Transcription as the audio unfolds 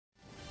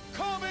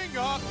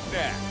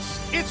next.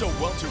 It's a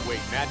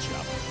welterweight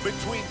matchup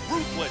between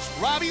ruthless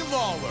Robbie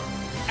Lawler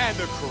and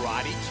the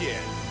Karate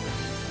Kid.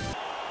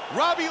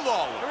 Robbie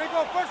Lawler. Here we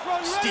go, first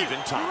round, you ready?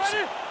 Stephen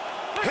Thompson.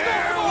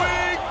 Here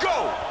we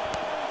go!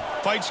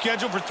 Fight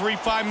scheduled for 3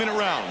 5-minute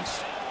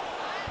rounds.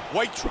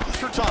 White trunks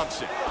for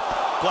Thompson.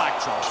 Black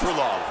trunks for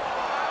Lawler.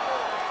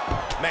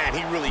 Man,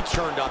 he really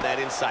turned on that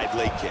inside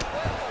leg kick.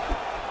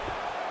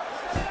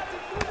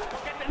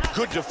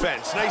 Good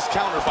defense. Nice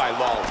counter by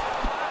Lawler.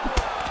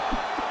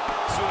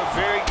 He's doing a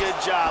very good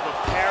job of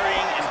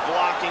parrying and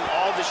blocking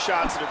all the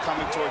shots that are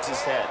coming towards his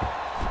head.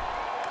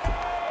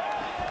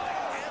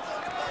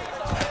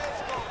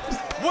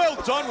 Well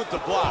done with the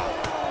block.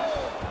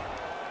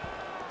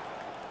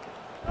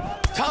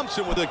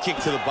 Thompson with a kick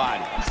to the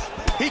body.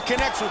 He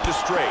connects with the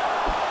straight.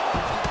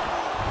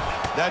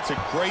 That's a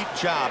great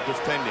job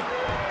defending.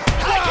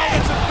 Wow,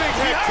 that's a big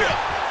head kick.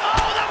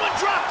 Oh, that one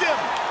dropped him.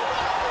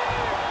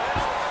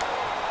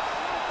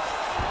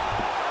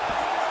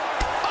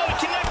 Oh, he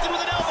connected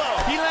with an elbow.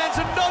 He lands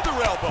another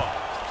elbow.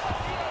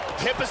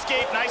 Hip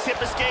escape, nice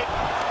hip escape.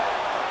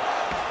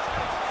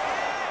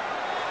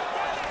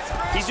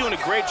 He's doing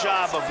a great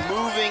job of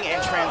moving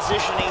and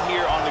transitioning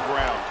here on the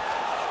ground.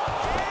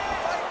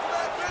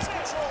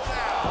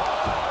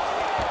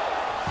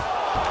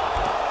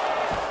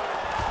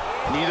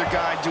 Neither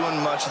guy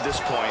doing much at this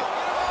point.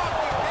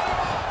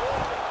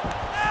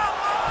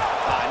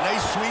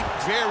 Nice sweep,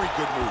 very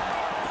good movement.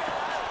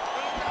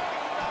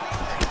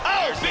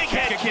 Oh, big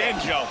head kick.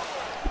 Joe.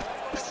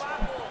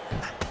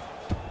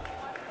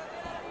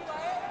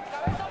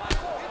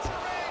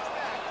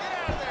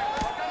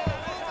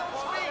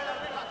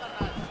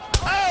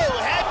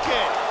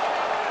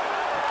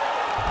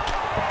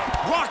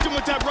 Rocked him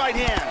with that right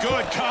hand.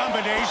 Good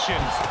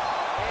combinations.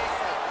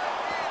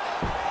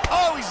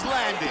 Oh, he's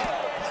landing.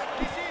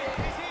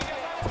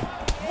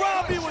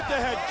 Robbie with the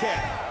head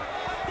kick.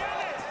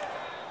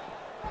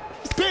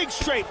 Big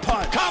straight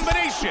punch.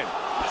 Combination.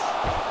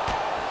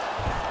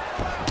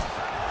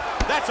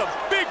 That's a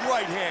big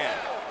right hand.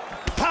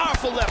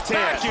 Powerful left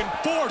hand. Back and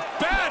forth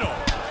battle.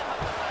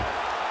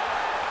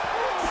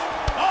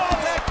 Oh,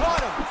 that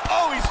caught him.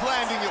 Oh, he's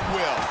landing at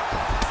will.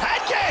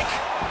 Head kick.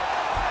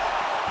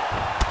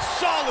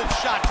 Solid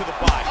shot to the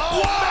body. Oh,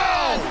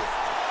 wow! man.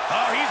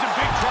 Oh, he's in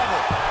big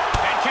trouble.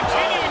 And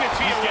continuing to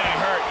tee He's getting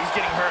hurt. He's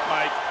getting hurt,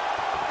 Mike.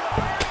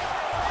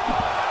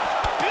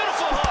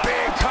 Beautiful hook.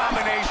 Big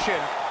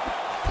combination.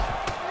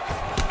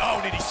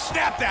 Oh, did he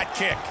snap that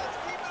kick?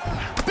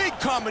 Big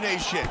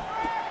combination.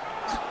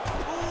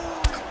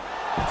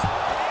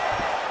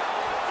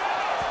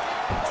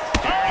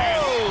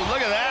 Oh,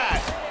 look at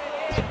that.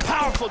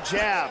 Powerful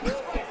jab.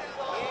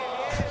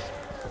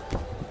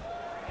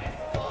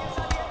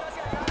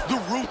 The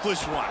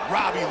ruthless one,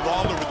 Robbie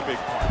Lawler with a big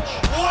punch.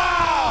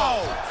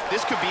 Wow!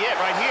 This could be it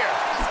right here.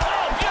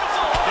 Oh,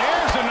 beautiful.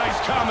 There's a nice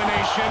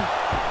combination.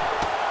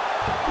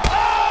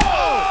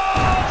 Oh!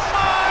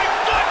 My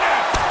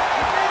goodness!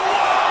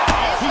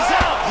 Wow! He's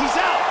out. He's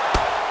out.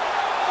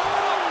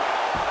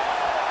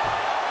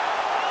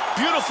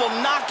 Beautiful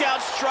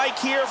knockout strike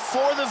here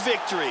for the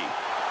victory.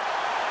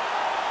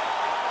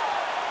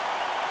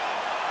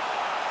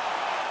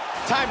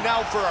 Time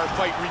now for our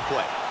fight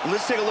replay.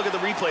 Let's take a look at the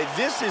replay.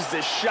 This is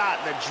the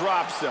shot that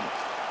drops him.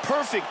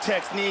 Perfect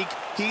technique.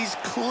 He's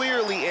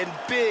clearly in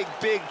big,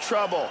 big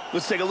trouble.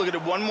 Let's take a look at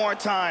it one more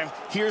time.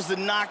 Here's the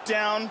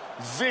knockdown.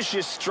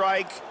 Vicious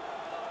strike.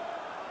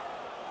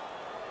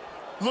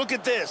 Look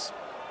at this.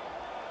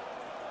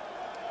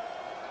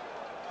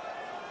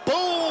 Boom!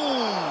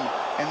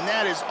 And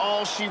that is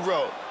all she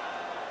wrote.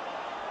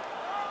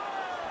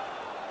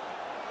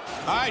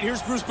 All right,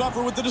 here's Bruce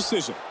Buffer with the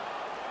decision.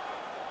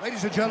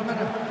 Ladies and gentlemen,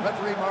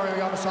 referee Mario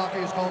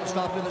Yamasaki has called a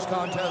stop to this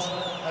contest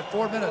at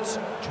 4 minutes,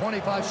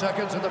 25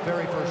 seconds of the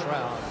very first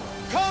round.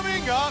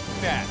 Coming up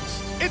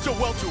next, it's a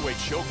welterweight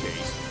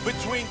showcase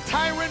between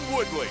Tyron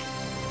Woodley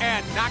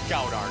and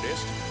knockout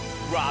artist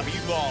Robbie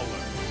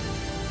Lawler.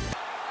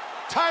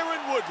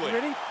 Tyron Woodley,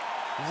 Ready?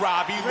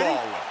 Robbie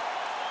Lawler.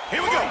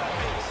 Here we go.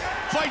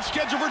 Fight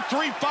scheduled for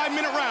 3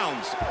 5-minute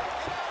rounds.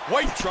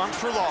 White trunks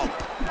for Lawler,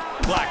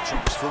 black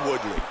trunks for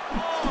Woodley.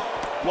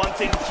 One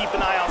thing to keep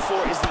an eye out for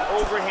is the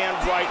overhand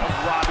right of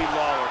Robbie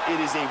Lawler. It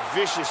is a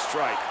vicious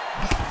strike.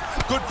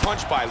 Good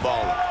punch by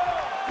Lawler.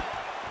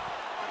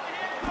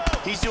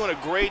 He's doing a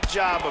great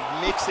job of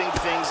mixing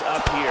things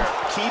up here,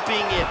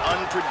 keeping it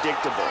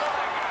unpredictable.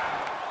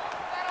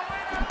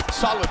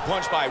 Solid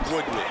punch by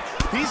Woodley.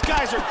 These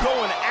guys are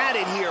going at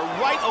it here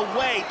right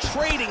away,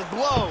 trading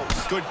blows.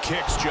 Good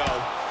kicks, Joe.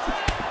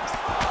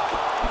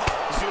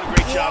 He's doing a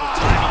great job of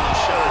timing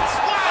these shots.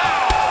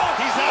 Wow!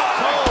 He's out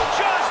cold.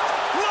 Just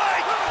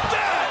like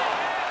that!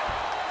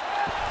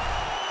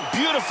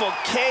 Beautiful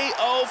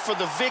KO for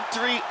the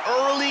victory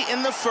early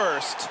in the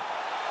first.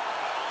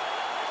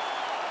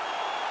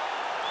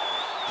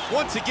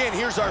 Once again,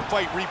 here's our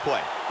fight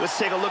replay. Let's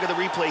take a look at the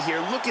replay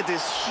here. Look at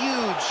this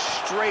huge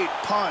straight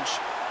punch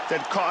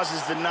that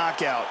causes the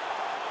knockout.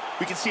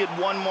 We can see it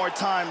one more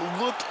time.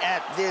 Look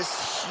at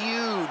this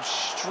huge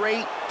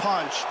straight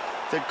punch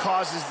that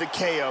causes the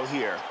KO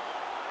here.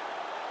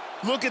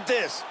 Look at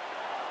this.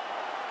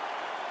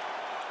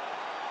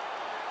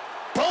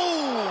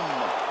 Boom!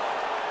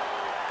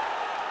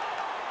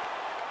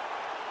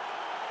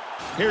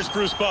 Here's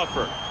Bruce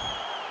Buffer.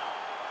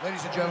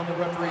 Ladies and gentlemen,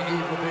 referee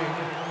Yves Levine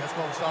has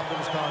called a stop to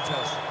this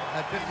contest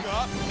at 50.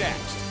 Up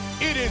next,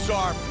 it is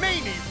our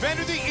main event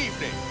of the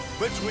evening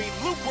between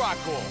Luke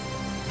Rockhold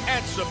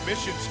and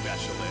submission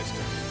specialist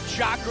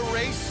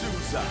Jacare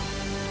Souza.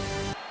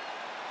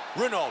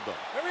 Ronaldo,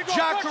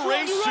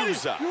 Jacare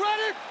Souza. You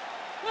ready?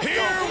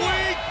 Here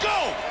we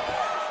go!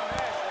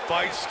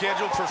 Fight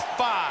scheduled for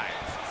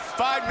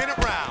 5-minute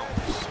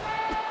rounds.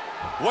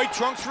 White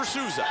trunks for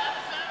Souza,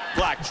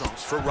 black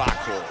trunks for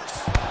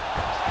Rockhold.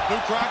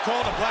 Luke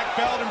Rockhold, a black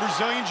belt in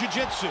Brazilian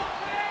Jiu-Jitsu.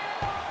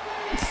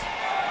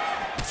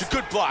 It's a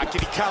good block,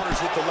 and he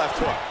counters with the left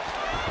hook.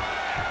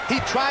 He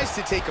tries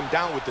to take him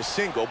down with the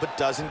single, but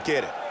doesn't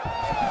get it.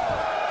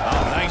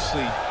 Oh,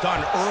 nicely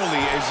done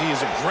early as he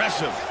is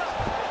aggressive.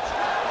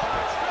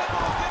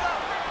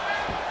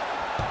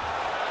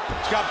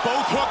 He's got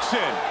both hooks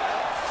in.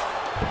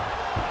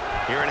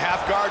 Here in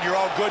half guard, you're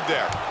all good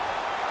there.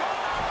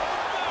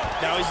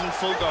 Now he's in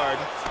full guard.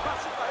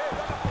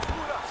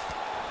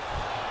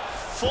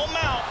 Full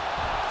mount.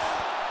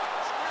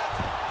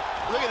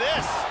 Look at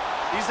this.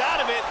 He's out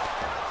of it.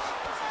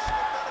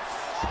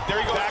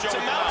 There he goes. Back to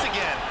mount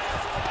again.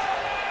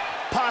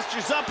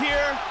 Posture's up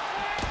here.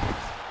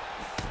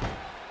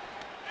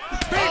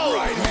 Big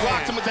right hand.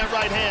 Rocked him with that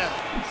right hand.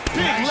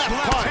 Big Nice left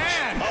punch.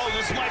 hand. Oh,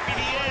 this might be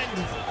the end.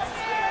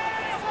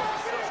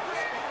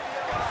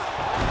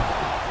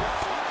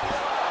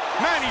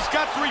 Man, he's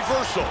got the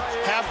reversal.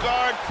 Half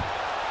guard.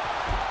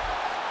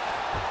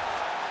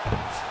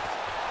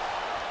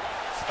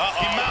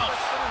 He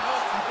mounts.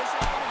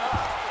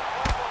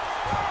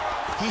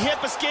 He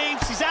hip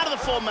escapes. He's out of the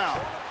full mount.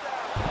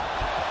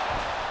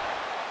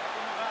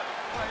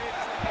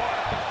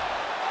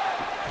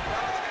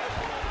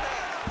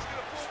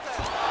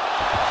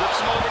 Flips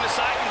him over into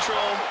side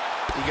control.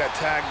 He got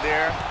tagged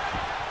there.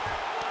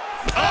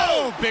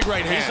 Oh, big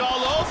right hand. He's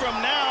all over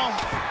him now.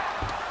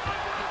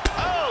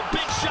 Oh,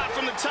 big shot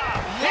from the top.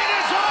 It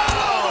is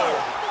all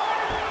over.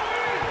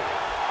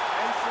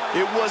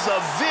 It was a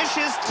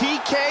vicious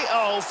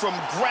TKO from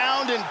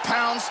ground and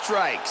pound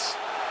strikes.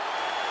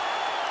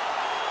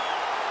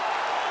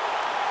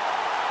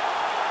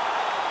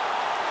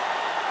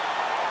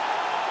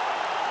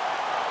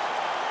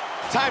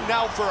 Time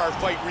now for our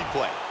fight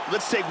replay.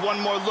 Let's take one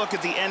more look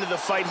at the end of the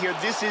fight here.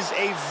 This is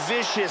a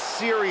vicious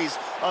series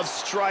of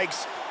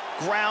strikes,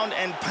 ground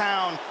and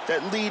pound,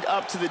 that lead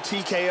up to the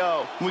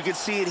TKO. We can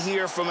see it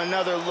here from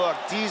another look.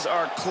 These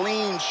are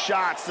clean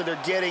shots that are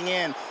getting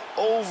in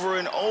over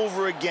and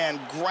over again,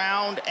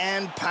 ground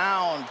and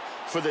pound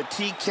for the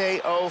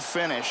TKO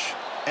finish.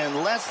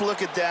 And let's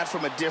look at that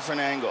from a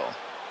different angle.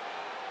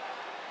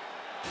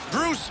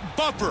 Bruce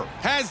Buffer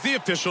has the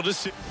official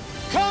decision.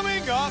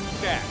 Coming up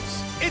next,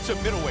 it's a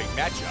middleweight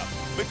matchup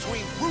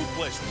between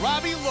ruthless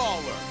Robbie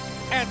Lawler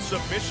and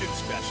submission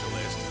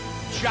specialist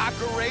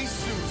Jacare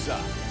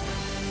Souza.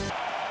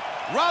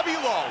 Robbie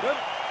Lawler,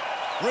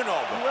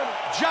 Ronaldo,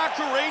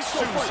 Jacare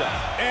Souza,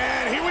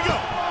 and here we go.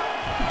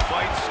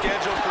 Fight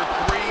scheduled for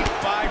 3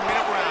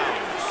 5-minute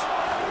rounds.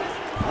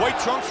 White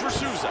trunks for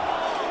Souza,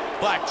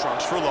 black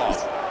trunks for Lawler.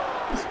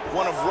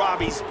 One of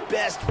Robbie's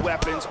best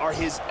weapons are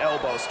his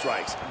elbow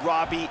strikes.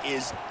 Robbie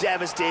is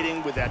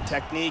devastating with that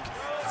technique,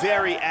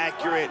 very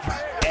accurate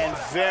and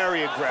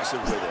very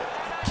aggressive with it.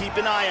 Keep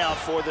an eye out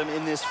for them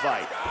in this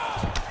fight.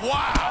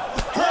 Wow!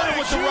 Hurt him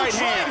with the right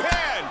hand.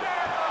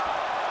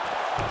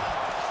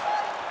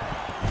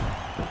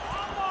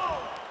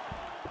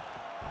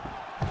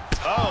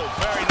 Oh,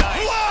 very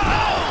nice.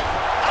 Wow!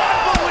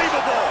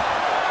 Unbelievable!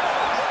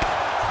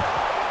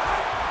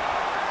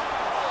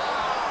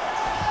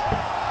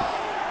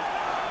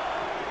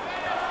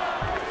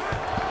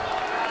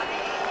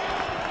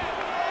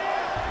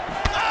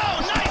 Oh,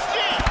 nice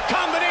kick!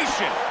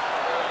 Combination!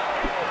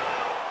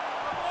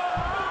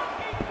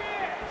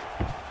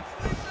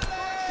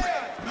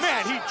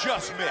 Man, he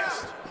just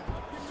missed.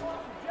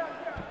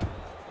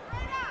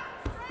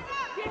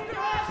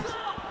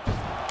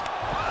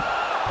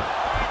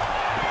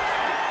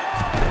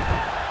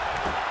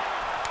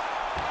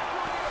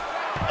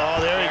 Oh,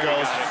 there he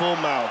goes, full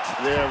mount.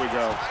 There we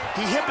go.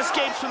 He hip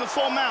escapes from the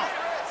full mount.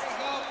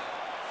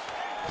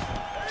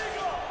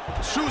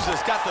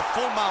 Souza's got the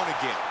full mount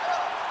again.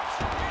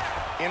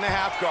 In the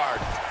half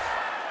guard.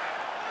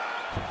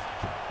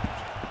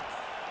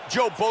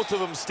 Joe, both of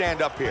them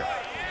stand up here.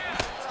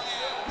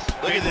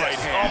 Look at this. Right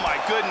hand. Oh, my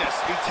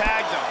goodness. He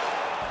tagged him.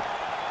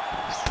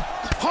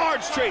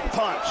 Hard straight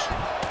punch.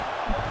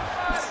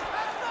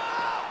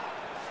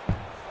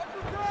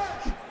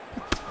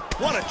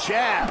 What a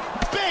jab.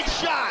 Big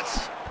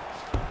shots.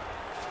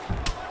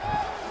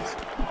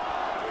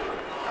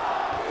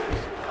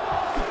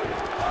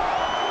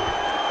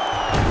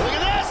 Look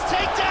at this.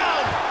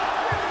 Takedown.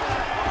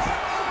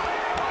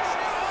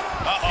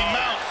 He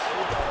mounts.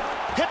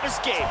 Hip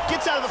escape.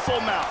 Gets out of the full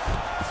mount.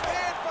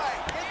 Stand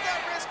fight. Get that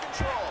wrist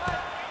control.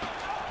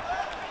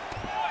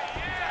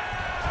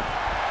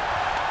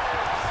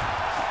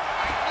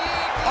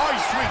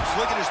 sweeps.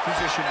 Look at his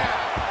position now.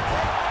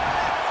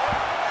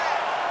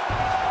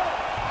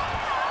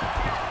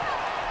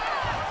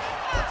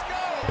 Let's go.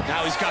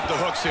 Now he's got the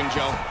hooks in,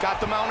 Joe. Got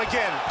the mount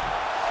again.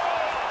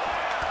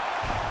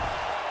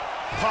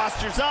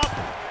 Postures up.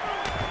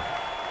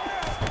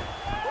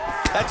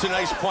 That's a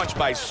nice punch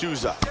by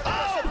Souza.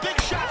 Oh, big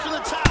shot from the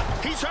top.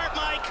 He's hurt,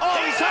 Mike. Oh,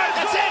 he's hurt.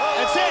 That's it.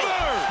 That's it.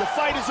 The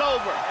fight is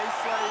over.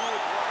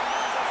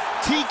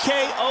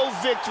 TKO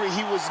victory.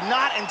 He was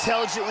not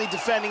intelligently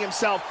defending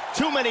himself.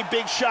 Too many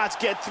big shots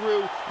get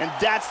through, and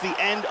that's the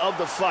end of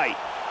the fight.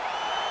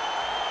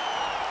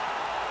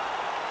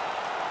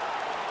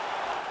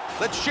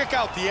 Let's check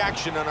out the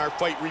action on our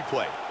fight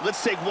replay.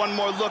 Let's take one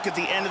more look at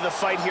the end of the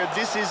fight here.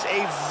 This is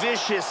a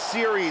vicious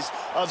series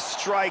of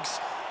strikes,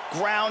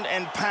 ground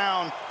and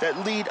pound,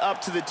 that lead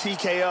up to the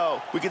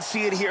TKO. We can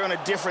see it here on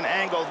a different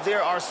angle.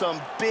 There are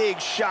some big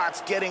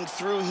shots getting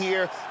through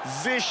here.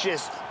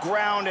 Vicious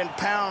ground and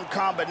pound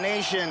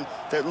combination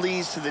that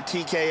leads to the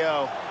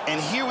TKO. And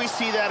here we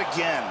see that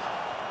again.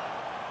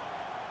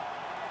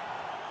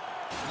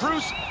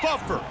 Bruce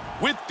Buffer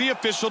with the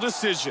official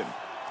decision.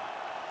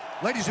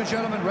 Ladies and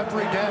gentlemen,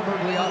 referee Dan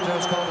Bergliata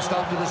has called a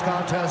stop to this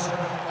contest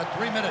at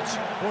 3 minutes,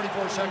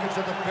 44 seconds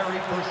of the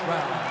very first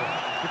round.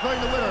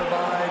 Declaring the winner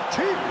by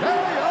TKO,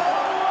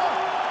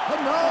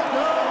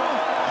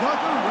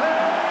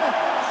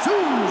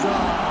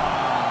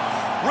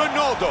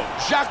 Ronaldo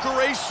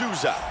Jacare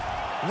Souza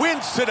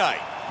wins tonight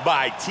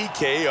by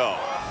TKO.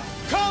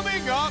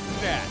 Coming up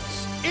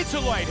next, it's a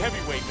light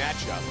heavyweight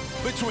matchup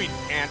between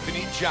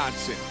Anthony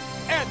Johnson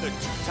and the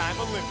two-time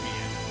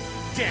Olympian,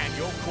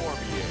 Daniel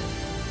Cormier.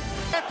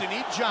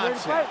 Anthony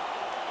Johnson,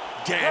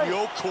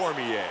 Daniel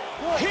Cormier.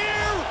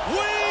 Here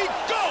we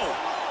go!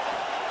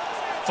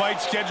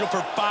 Fight scheduled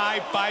for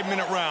 5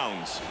 5-minute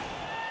rounds.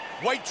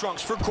 White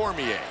trunks for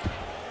Cormier.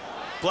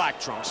 Black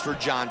trunks for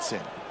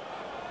Johnson.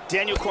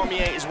 Daniel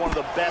Cormier is one of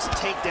the best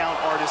takedown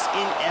artists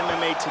in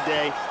MMA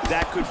today.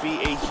 That could be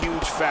a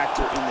huge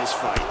factor in this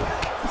fight.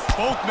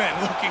 Both men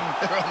looking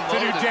to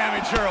do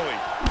damage early.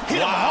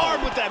 Hit him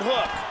hard with that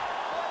hook.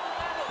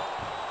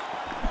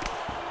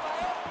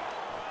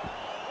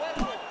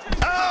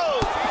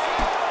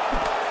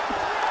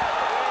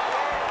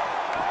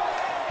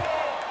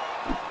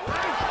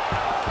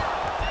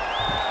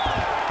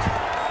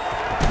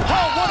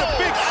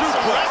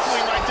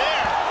 Wrestling right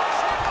there.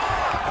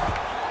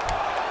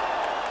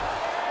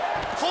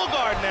 Full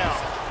guard now.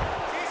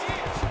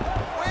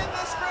 Win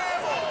the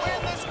scramble. Win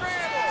the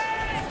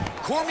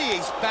scramble.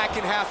 Cormier's back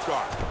in half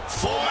guard.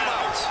 Full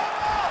mount.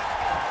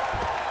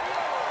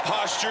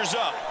 Postures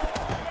up.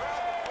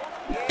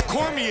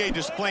 Cormier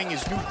displaying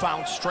his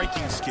newfound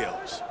striking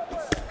skills.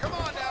 Come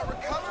on now,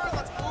 recover.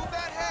 Let's move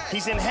that head.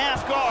 He's in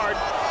half guard.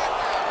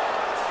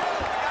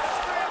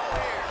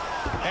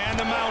 And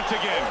the mount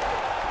again.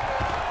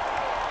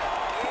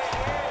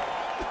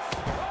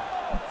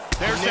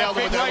 There's that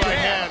big right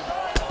hand.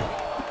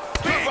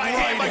 Big right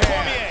hand by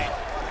Cormier.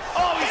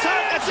 Oh, he's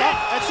hurt. That's it.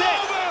 That's it.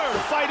 The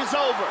fight is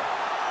over.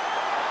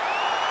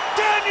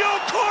 Daniel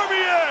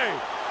Cormier,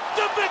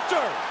 the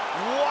victor.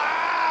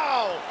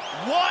 Wow.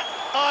 What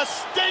a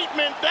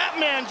statement that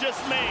man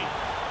just made.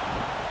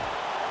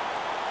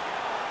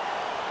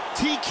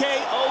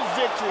 TKO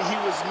victory. He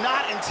was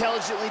not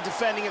intelligently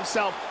defending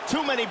himself.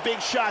 Too many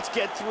big shots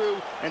get through,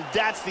 and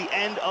that's the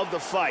end of the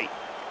fight.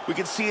 We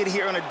can see it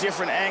here on a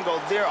different angle.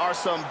 There are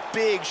some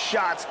big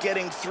shots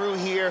getting through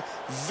here.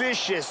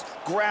 Vicious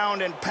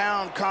ground and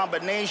pound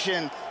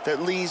combination that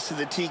leads to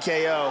the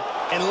TKO.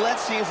 And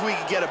let's see if we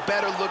can get a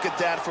better look at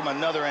that from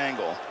another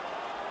angle.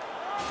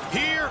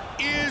 Here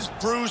is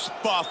Bruce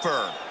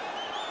Buffer.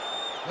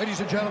 Ladies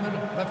and gentlemen,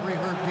 referee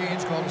Herb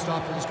Dean's called a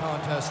stop to this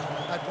contest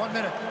at 1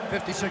 minute,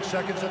 56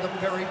 seconds of the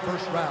very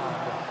first round.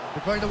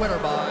 Declaring the winner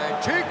by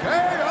TKO,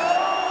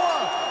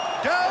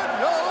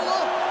 Daniel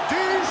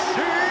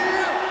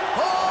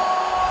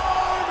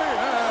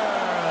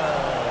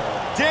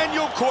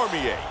Daniel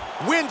Cormier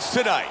wins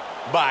tonight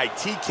by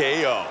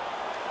TKO.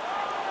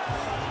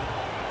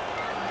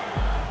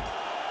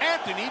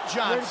 Anthony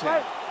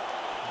Johnson,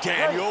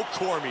 Daniel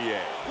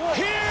Cormier.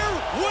 Here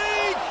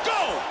we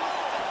go!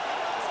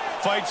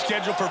 Fight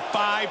scheduled for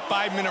 5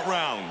 5-minute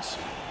rounds.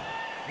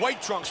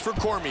 White trunks for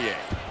Cormier.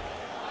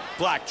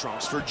 Black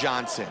trunks for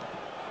Johnson.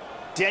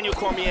 Daniel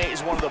Cormier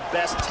is one of the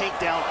best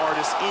takedown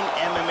artists in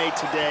MMA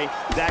today.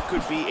 That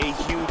could be a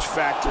huge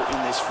factor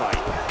in this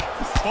fight.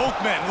 Both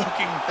men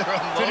looking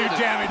to do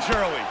damage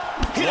early.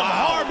 Hit him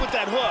hard with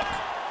that hook.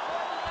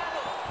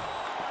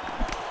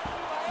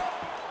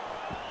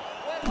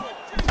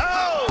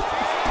 Oh!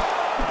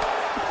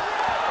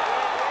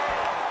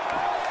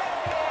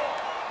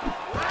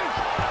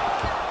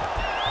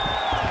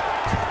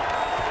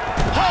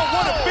 Oh,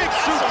 what a big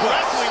suplex.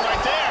 Wrestling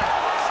right there.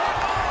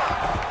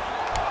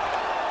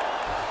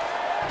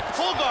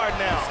 Full guard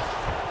now.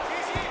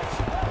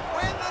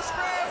 Win the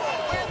scramble.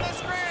 Win the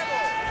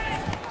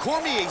scramble.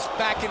 Cormier's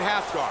back in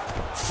half guard.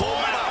 Full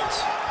mount.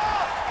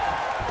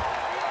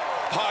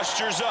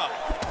 Postures up.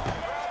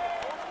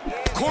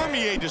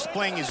 Cormier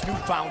displaying his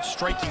newfound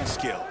striking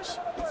skills.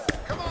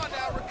 Come on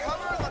now,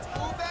 recover. Let's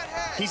move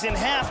He's in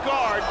half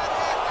guard.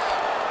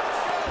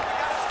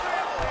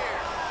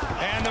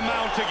 And the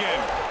mount again.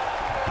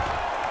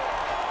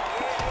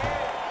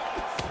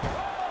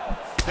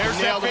 There's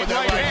that big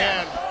right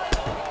hand.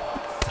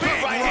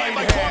 Good right hand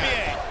by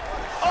Cormier.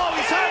 Oh,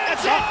 he's hurt.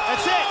 That's it.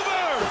 That's it.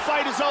 The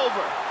fight is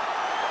over.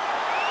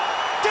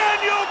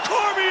 Daniel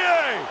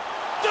Cormier,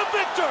 the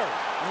victor.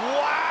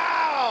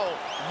 Wow.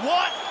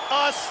 What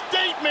a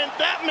statement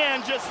that man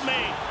just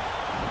made.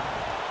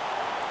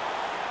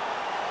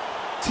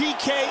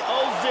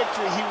 TKO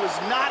victory. He was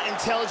not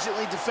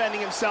intelligently defending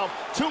himself.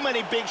 Too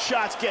many big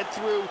shots get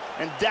through,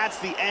 and that's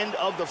the end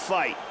of the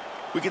fight.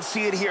 We can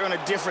see it here on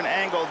a different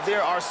angle.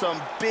 There are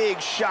some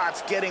big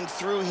shots getting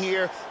through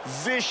here.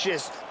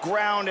 Vicious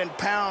ground and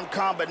pound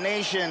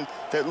combination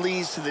that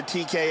leads to the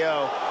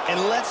TKO. And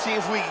let's see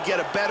if we can get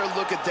a better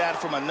look at that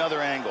from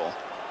another angle.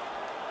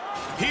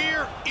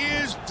 Here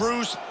is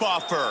Bruce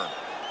Buffer.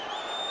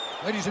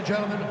 Ladies and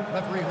gentlemen,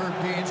 referee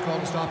Herb Deans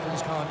called a stop to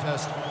this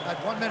contest at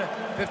 1 minute,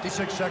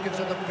 56 seconds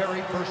of the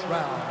very first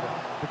round.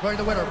 Declaring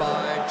the winner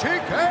by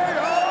TKO,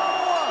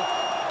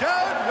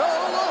 Daniel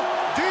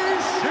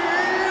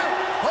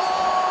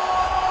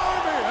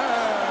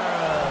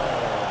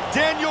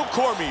Daniel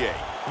Cormier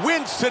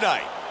wins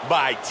tonight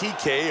by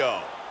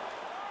TKO.